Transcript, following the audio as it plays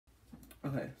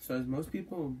Okay, so as most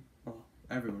people, well,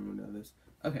 everyone will know this.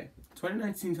 Okay,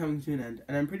 2019 coming to an end,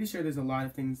 and I'm pretty sure there's a lot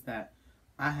of things that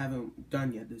I haven't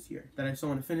done yet this year that I still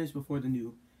want to finish before the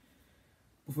new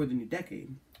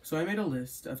decade. So I made a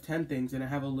list of 10 things, and I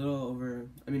have a little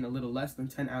less than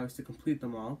 10 hours to complete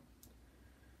them all.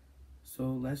 So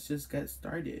let's just get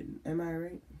started. Am I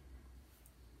right?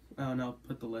 Oh, and I'll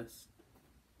put the list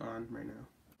on right now.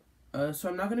 So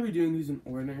I'm not going to be doing these in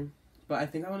order, but I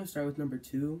think I want to start with number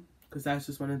 2, because that's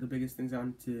just one of the biggest things I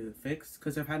wanted to fix,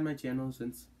 because I've had my channel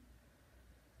since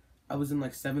I was in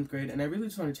like 7th grade, and I really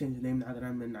just want to change the name now that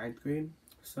I'm in 9th grade.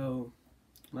 So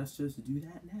let's just do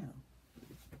that now.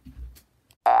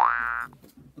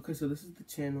 Okay, so this is the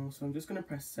channel, so I'm just going to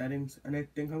press settings, and I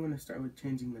think I'm going to start with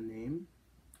changing the name.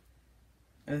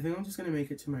 And I think I'm just going to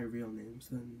make it to my real name.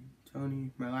 So then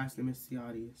Tony, my last name is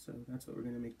Ciotti, so that's what we're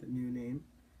going to make the new name.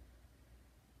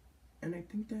 And I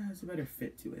think that has a better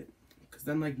fit to it. Because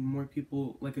then, like, more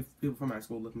people, like, if people from my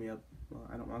school look me up, well,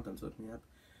 I don't want them to look me up.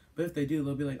 But if they do,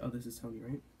 they'll be like, oh, this is Tony,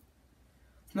 right?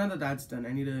 So now that that's done,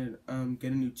 I need to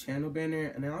get a new channel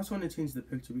banner. And I also want to change the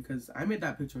picture because I made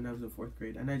that picture when I was in 4th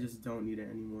grade. And I just don't need it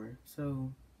anymore.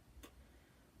 So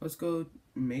let's go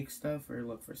make stuff or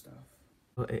look for stuff.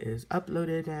 Well, it is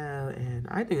uploaded now, and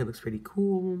I think it looks pretty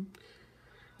cool.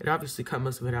 It obviously cut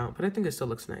most of it out, but I think it still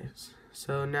looks nice.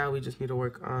 So now we just need to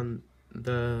work on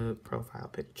the profile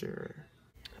picture.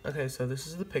 Okay, so this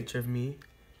is the picture of me.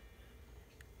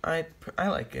 I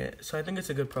like it. So I think it's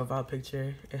a good profile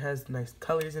picture. It has nice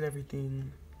colors and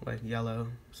everything, like yellow.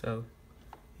 So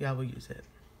yeah, we'll use it.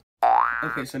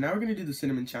 Okay, so now we're gonna do the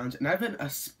cinnamon challenge, and I've been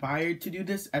aspired to do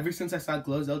this ever since I saw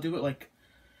Glows. They'll do it like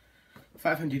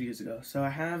 500 years ago. So I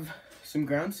have some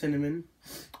ground cinnamon,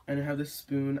 and I have this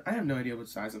spoon. I have no idea what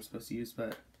size I'm supposed to use,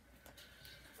 but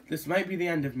this might be the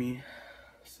end of me.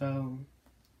 So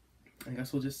I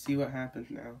guess we'll just see what happens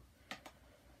now.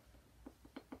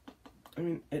 I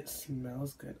mean, it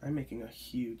smells good. I'm making a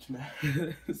huge mess.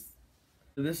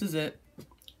 So this is it.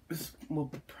 This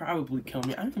will probably kill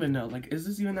me. I don't even know. Like, is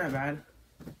this even that bad?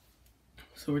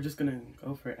 So we're just gonna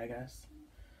go for it, I guess.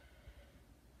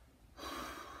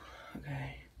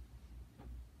 Okay.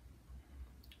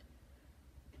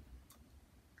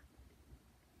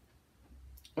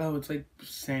 Oh, it's like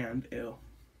sand. Ew.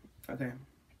 Okay.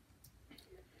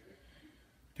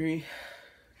 3,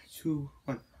 2,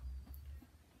 1.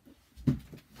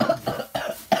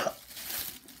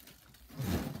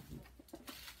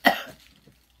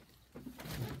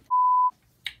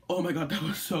 Oh my god, that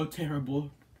was so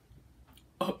terrible.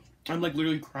 Oh, I'm like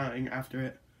literally crying after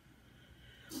it.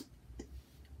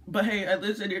 But hey, I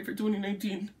lived it for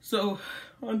 2019, so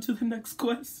on to the next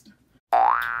quest.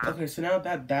 Okay, so now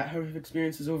that horrific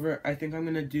experience is over, I think I'm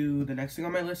gonna do the next thing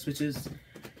on my list, which is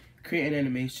create an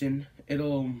animation.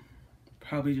 It'll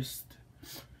probably just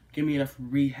give me enough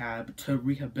rehab to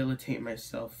rehabilitate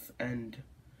myself, and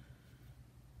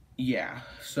yeah,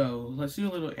 so let's do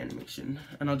a little animation,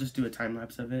 and I'll just do a time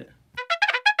lapse of it.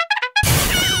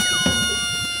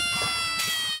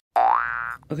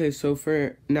 Okay, so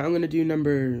for now I'm gonna do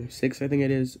number 6, I think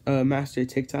it is, Master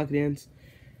TikTok Dance.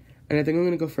 And I think I'm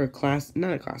gonna go for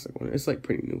not a classic one. It's like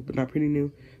pretty new, but not pretty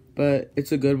new. But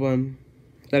it's a good one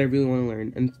that I really want to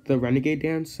learn. And the Renegade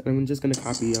Dance, and I'm just gonna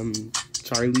copy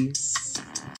Charlie.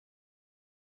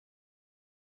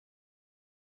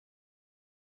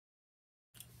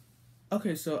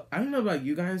 Okay, so I don't know about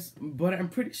you guys, but I'm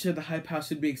pretty sure the Hype House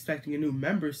should be expecting a new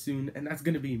member soon, and that's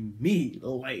gonna be me.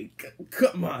 Like,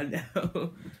 come on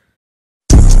now.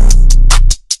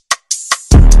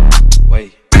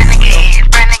 Wait.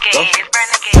 Go.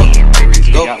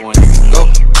 Go. Got one. Go.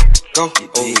 Go.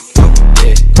 Oh,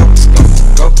 yeah.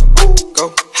 Go. Go.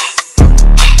 Go.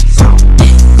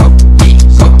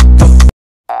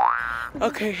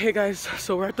 Okay, hey guys,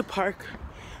 so we're at the park,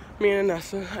 me and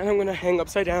Anessa, and I'm gonna hang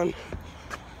upside down.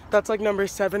 That's like number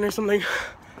 7 or something.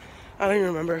 I don't even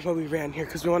remember, but we ran here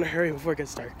because we want to hurry before it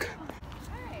gets dark.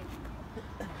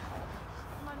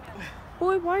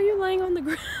 Boy, why are you laying on the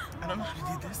ground? I don't know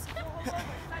how to do this.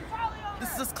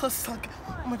 This is as close as I'll get.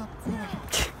 Oh my god.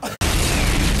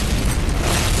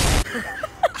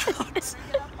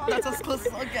 That's as close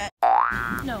as I'll get.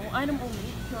 No, item only.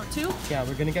 You want 2? Yeah,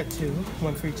 we're gonna get 2.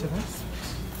 1 for each of us.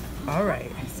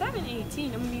 Alright. 7,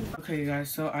 18. I mean. Okay, you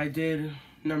guys, so I did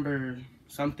number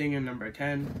something and number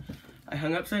 10. I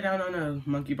hung upside down on a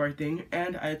monkey bar thing,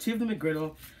 and I achieved the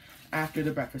McGriddle after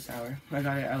the breakfast hour. I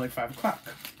got it at like 5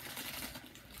 o'clock.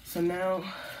 So now,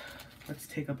 let's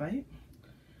take a bite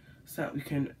so that we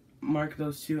can mark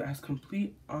those 2 as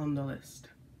complete on the list.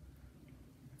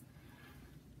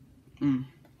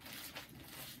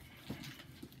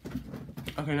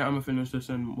 Okay, now I'm gonna finish this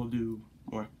and we'll do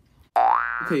more.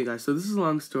 Okay, you guys, so this is a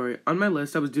long story. On my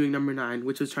list, I was doing number 9,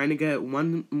 which was trying to get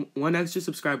one extra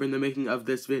subscriber in the making of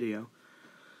this video.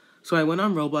 So I went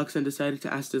on Roblox and decided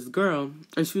to ask this girl,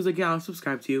 and she was like, yeah, I'll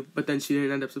subscribe to you, but then she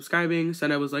didn't end up subscribing, so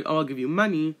then I was like, oh, I'll give you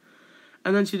money,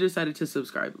 and then she decided to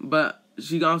subscribe, but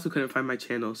she also couldn't find my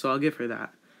channel, so I'll give her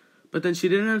that. But then she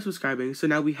didn't end up subscribing, so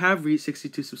now we have reached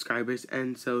 62 subscribers,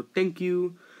 and so thank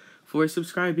you for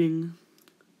subscribing.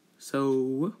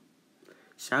 So,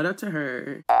 shout out to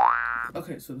her.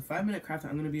 Okay, so the 5-minute craft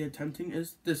I'm going to be attempting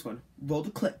is this one. Roll the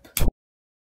clip.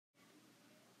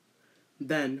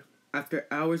 Then, after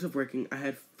hours of working, I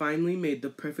had finally made the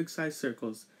perfect size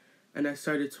circles, and I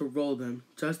started to roll them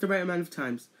just the right amount of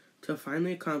times to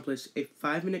finally accomplish a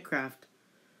 5-minute craft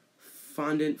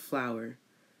fondant flower,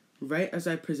 right as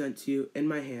I present to you in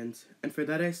my hands, and for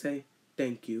that I say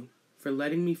thank you for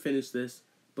letting me finish this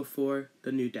before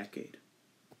the new decade.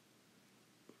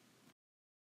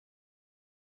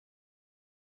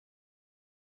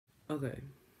 Okay,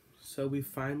 so we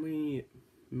finally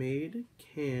made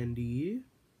candy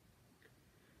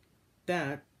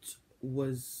that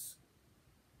was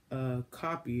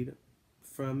copied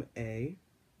from a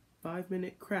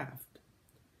 5-minute craft.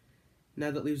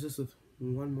 Now that leaves us with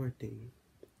one more thing.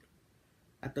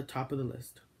 At the top of the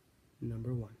list,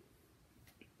 number 1.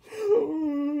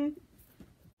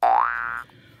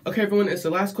 Okay, everyone, it's the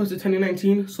last quest of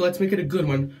 2019, so let's make it a good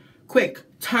one. Quick,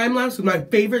 time lapse with my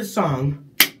favorite song.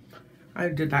 I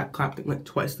did that clap thing like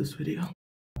twice this video.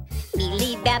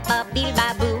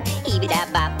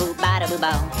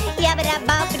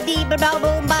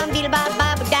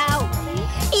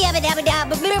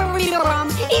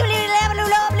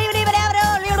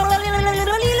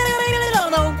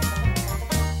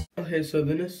 Okay, so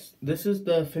then this is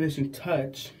the finishing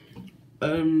touch.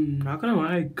 Not gonna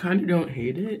lie, I kind of don't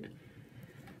hate it,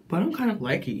 but I don't kind of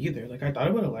like it either. Like, I thought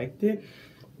I would have liked it,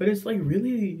 but it's like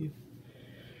really,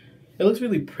 it looks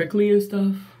really prickly and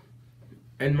stuff,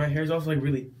 and my hair's also like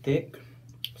really thick,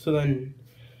 so then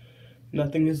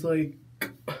nothing is like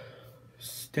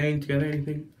staying together or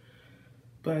anything.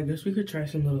 But I guess we could try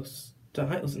some little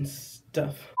styles and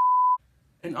stuff.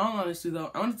 In all honesty though,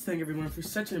 I wanted to thank everyone for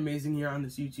such an amazing year on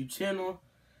this YouTube channel.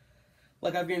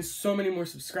 Like, I've gained so many more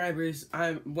subscribers.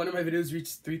 One of my videos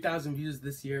reached 3,000 views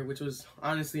this year, which was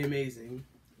honestly amazing.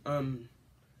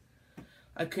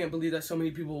 I can't believe that so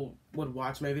many people would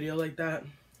watch my video like that.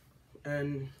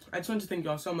 And I just want to thank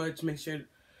y'all so much.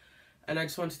 And I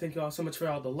just want to thank y'all so much for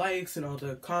all the likes and all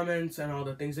the comments and all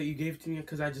the things that you gave to me,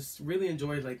 because I just really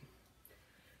enjoyed, like,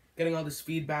 getting all this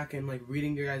feedback and, like,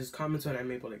 reading your guys' comments when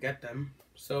I'm able to get them.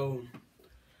 So,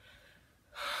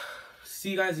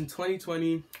 see you guys in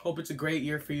 2020. Hope it's a great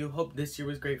year for you. Hope this year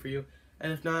was great for you.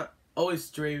 And if not, always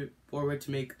strive forward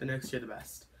to make the next year the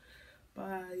best.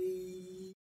 Bye.